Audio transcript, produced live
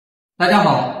大家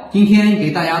好，今天给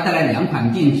大家带来两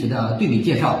款电池的对比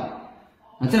介绍。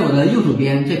在我的右手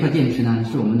边这块电池呢，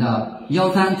是我们的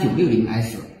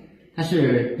13960S， 它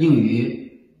是用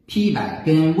于 P100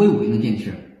 跟 V50 的电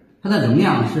池，它的容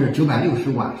量是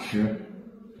960瓦时。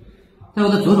在我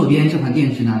的左手边这款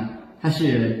电池呢，它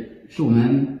是我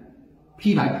们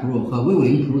P100 Pro 和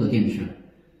V50 Pro 的电池。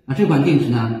这款电池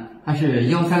呢，它是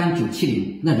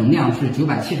13970，那容量是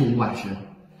975瓦时。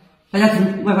大家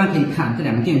从外观可以看，这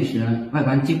两个电池外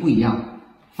观几乎一样，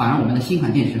反而我们的新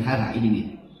款电池还矮一点点，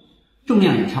重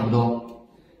量也差不多。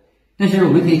但是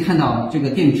我们可以看到这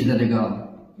个电池的这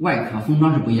个外壳封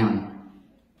装是不一样的，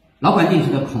老款电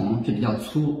池的孔是比较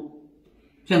粗，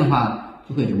这样的话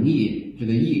就会容易这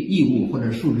个异物或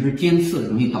者树枝尖刺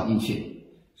容易倒进去，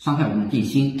伤害我们的电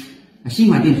芯。新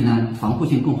款电池呢，防护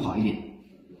性更好一点。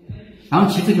然后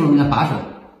其次就是我们的把手，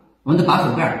我们的把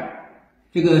手盖。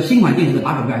这个新款电池的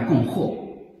把手盖更厚，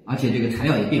而且这个材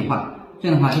料也变化，这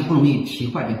样的话就不容易提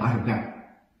坏这个把手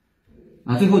盖。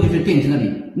最后就是电池的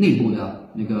内部的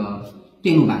那个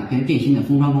电路板跟电芯的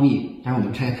封装工艺，待会我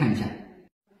们拆开看一下。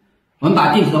我们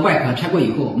把电池的外壳拆过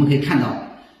以后，我们可以看到，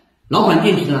老款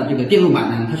电池的这个电路板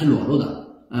呢，它是裸露的，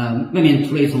外面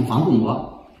涂了一层防护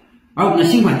膜，而我们的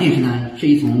新款电池呢，是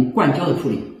一层灌胶的处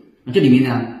理，这里面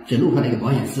呢只露出来一个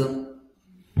保险丝。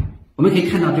我们可以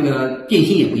看到这个电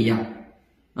芯也不一样。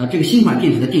这个新款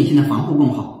电池的电芯的防护更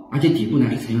好，而且底部呢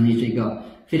是采用的是一个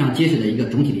非常结实的一个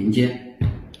总体连接，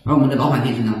而我们的老款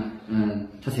电池呢，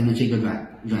它采用的是一个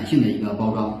软性的一个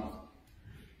包装，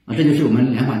这就是我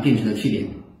们两款电池的区别。